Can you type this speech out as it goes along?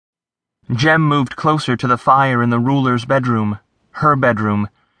Jem moved closer to the fire in the ruler's bedroom, her bedroom,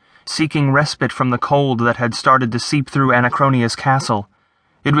 seeking respite from the cold that had started to seep through Anachronia's castle.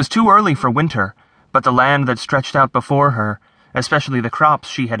 It was too early for winter, but the land that stretched out before her, especially the crops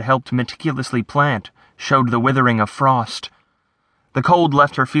she had helped meticulously plant, showed the withering of frost. The cold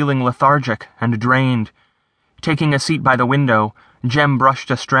left her feeling lethargic and drained. Taking a seat by the window, Jem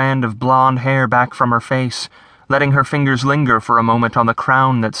brushed a strand of blonde hair back from her face, letting her fingers linger for a moment on the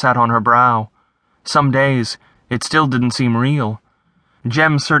crown that sat on her brow. Some days, it still didn't seem real.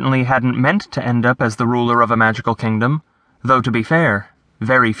 Jem certainly hadn't meant to end up as the ruler of a magical kingdom, though to be fair,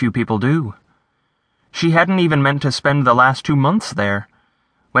 very few people do. She hadn't even meant to spend the last 2 months there.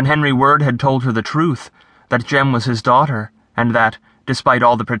 When Henry Ward had told her the truth, that Jem was his daughter, and that, despite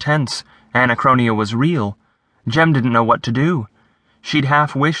all the pretense, Anachronia was real, Jem didn't know what to do. She'd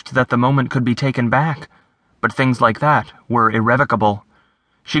half wished that the moment could be taken back, but things like that were irrevocable.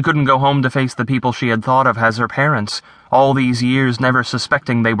 She couldn't go home to face the people she had thought of as her parents, all these years never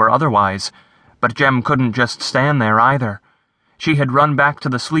suspecting they were otherwise, but Jem couldn't just stand there either. She had run back to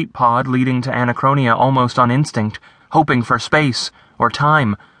the sleep pod leading to Anachronia almost on instinct, hoping for space, or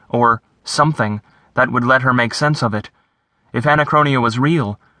time, or something that would let her make sense of it. If Anachronia was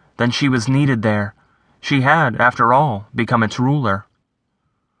real, then she was needed there. She had, after all, become its ruler.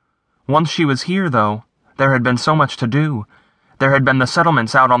 Once she was here, though, there had been so much to do. There had been the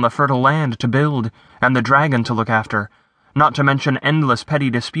settlements out on the fertile land to build, and the dragon to look after, not to mention endless petty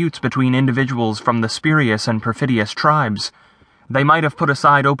disputes between individuals from the spurious and perfidious tribes. They might have put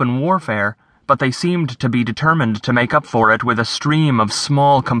aside open warfare, but they seemed to be determined to make up for it with a stream of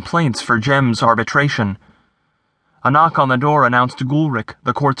small complaints for Jem's arbitration. A knock on the door announced Gulrick,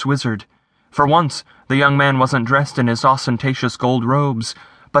 the court's wizard. For once, the young man wasn't dressed in his ostentatious gold robes,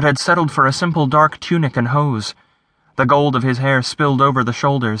 but had settled for a simple dark tunic and hose. The gold of his hair spilled over the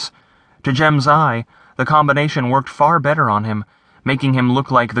shoulders. To Jem's eye, the combination worked far better on him, making him look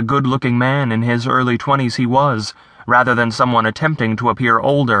like the good-looking man in his early 20s he was, rather than someone attempting to appear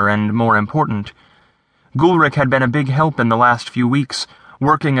older and more important. Gulrick had been a big help in the last few weeks,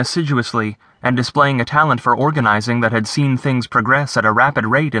 working assiduously and displaying a talent for organizing that had seen things progress at a rapid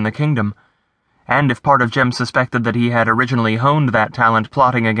rate in the kingdom. And if part of Jem suspected that he had originally honed that talent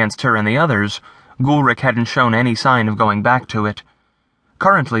plotting against her and the others, Gulrick hadn't shown any sign of going back to it.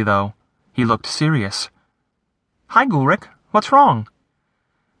 Currently, though, he looked serious. "Hi, Gulrick. What's wrong?"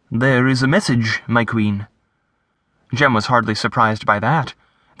 "There is a message, my queen." Jem was hardly surprised by that.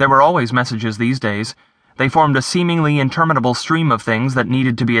 There were always messages these days. They formed a seemingly interminable stream of things that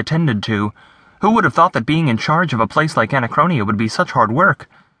needed to be attended to. Who would have thought that being in charge of a place like Anachronia would be such hard work?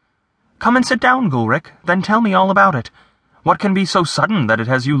 "Come and sit down, Gulrick, then tell me all about it. What can be so sudden that it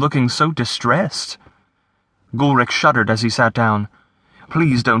has you looking so distressed?" Gulrick shuddered as he sat down.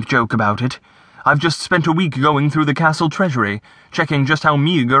 "Please don't joke about it. I've just spent a week going through the castle treasury, checking just how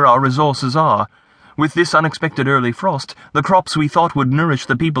meager our resources are. With this unexpected early frost, the crops we thought would nourish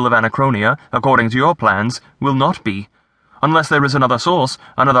the people of Anachronia, according to your plans, will not be. Unless there is another source,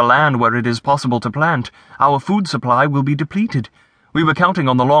 another land where it is possible to plant, our food supply will be depleted. We were counting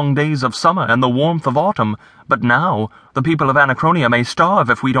on the long days of summer and the warmth of autumn, but now the people of Anachronia may starve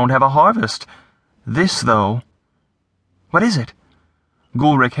if we don't have a harvest. This, though—" "What is it?"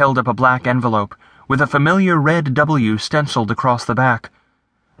 Gulrick held up a black envelope, with a familiar red W stenciled across the back.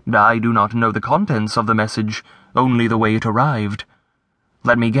 "I do not know the contents of the message, only the way it arrived."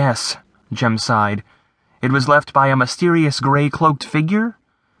 "Let me guess," Jem sighed. "It was left by a mysterious grey-cloaked figure?"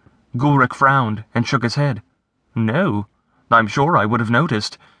 Gulrick frowned and shook his head. "No. I'm sure I would have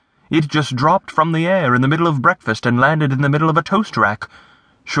noticed. It just dropped from the air in the middle of breakfast and landed in the middle of a toast rack.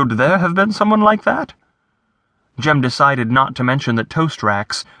 Should there have been someone like that?" Jem decided not to mention that toast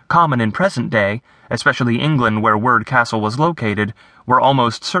racks, common in present day, especially England where Word Castle was located, were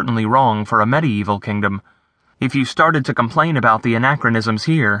almost certainly wrong for a medieval kingdom. If you started to complain about the anachronisms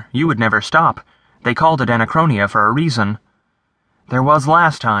here, you would never stop. They called it Anachronia for a reason. "There was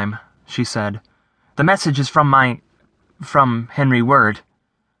last time," she said. "The message is from Henry Ward."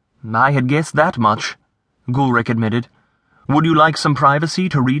 "I had guessed that much," Gulrick admitted. "Would you like some privacy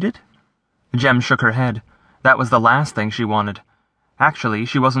to read it?" Jem shook her head. That was the last thing she wanted. Actually,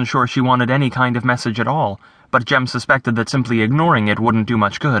 she wasn't sure she wanted any kind of message at all, but Jem suspected that simply ignoring it wouldn't do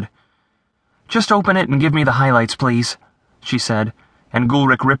much good. "Just open it and give me the highlights, please," she said, and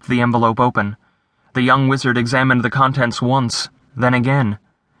Gulrick ripped the envelope open. The young wizard examined the contents once, then again.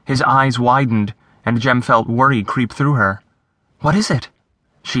 His eyes widened, and Jem felt worry creep through her. "What is it?"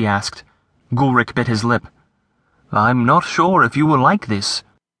 she asked. Gulrick bit his lip. "I'm not sure if you will like this,"